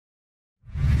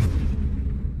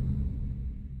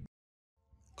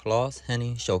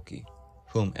Claus-Henning Schulke,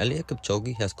 whom Eliud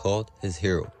Kipchoge has called his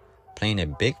hero, playing a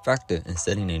big factor in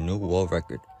setting a new world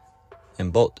record. In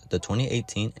both the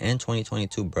 2018 and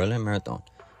 2022 Berlin Marathon,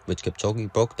 which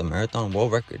Kipchoge broke the marathon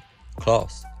world record,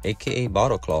 Claus, aka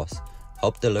Bottle Claus,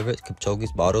 helped deliver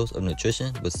Kipchoge's bottles of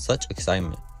nutrition with such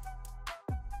excitement.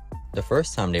 The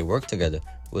first time they worked together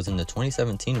was in the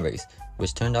 2017 race,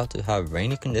 which turned out to have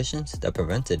rainy conditions that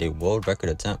prevented a world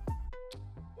record attempt.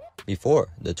 Before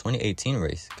the 2018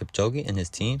 race, Kipchoge and his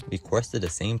team requested the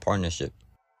same partnership.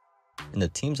 In the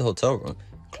team's hotel room,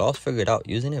 Claus figured out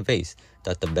using a vase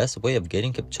that the best way of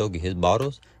getting Kipchoge his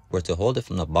bottles were to hold it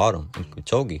from the bottom and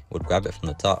Kipchoge would grab it from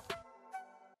the top.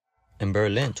 In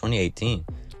Berlin 2018,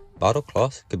 Bottle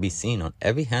Claus could be seen on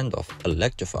every handoff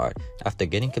electrified after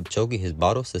getting Kipchoge his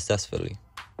bottle successfully.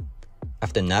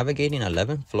 After navigating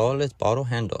 11 flawless bottle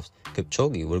handoffs,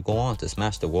 Kipchoge would go on to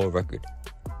smash the world record.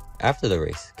 After the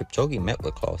race, Kipchoge met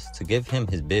with Claus to give him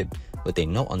his bib with a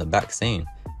note on the back saying,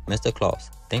 "Mr.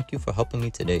 Claus, thank you for helping me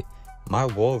today. My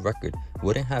world record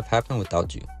wouldn't have happened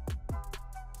without you."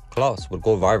 Claus would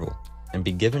go viral and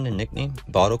be given the nickname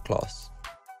Bottle Claus.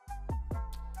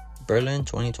 Berlin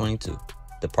 2022.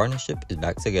 The partnership is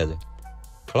back together.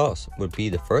 Claus would be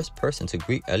the first person to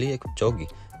greet Eliud Kipchoge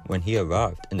when he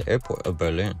arrived in the airport of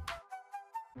Berlin.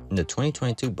 In the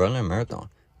 2022 Berlin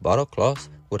Marathon, Bottle Claus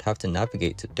would have to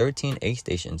navigate to 13 aid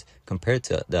stations compared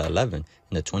to the 11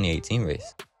 in the 2018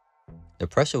 race. The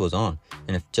pressure was on,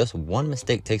 and if just one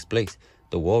mistake takes place,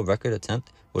 the world record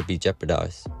attempt would be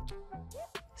jeopardized.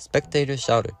 Spectators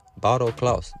shouted, "Bottle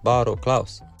Claus, Bottle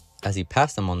Claus," as he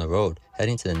passed them on the road,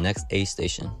 heading to the next aid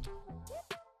station.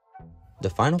 The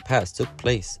final pass took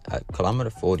place at kilometer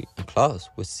 40, and Claus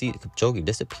would see Kipchoge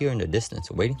disappear in the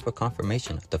distance, waiting for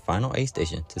confirmation at the final aid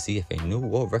station to see if a new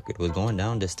world record was going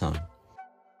down this time.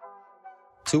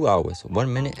 2 hours,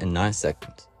 1 minute and 9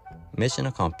 seconds. Mission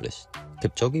accomplished.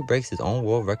 Kipchoge breaks his own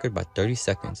world record by 30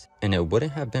 seconds, and it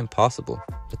wouldn't have been possible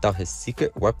without his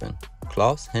secret weapon,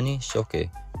 Claus-Henning Schulke,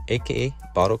 aka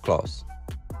Bottle Claus.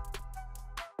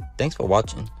 Thanks for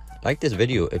watching. Like this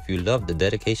video if you love the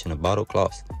dedication of Bottle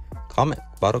Claus. Comment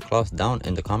Bottle Claus down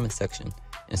in the comment section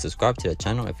and subscribe to the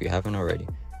channel if you haven't already.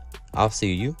 I'll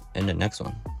see you in the next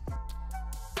one.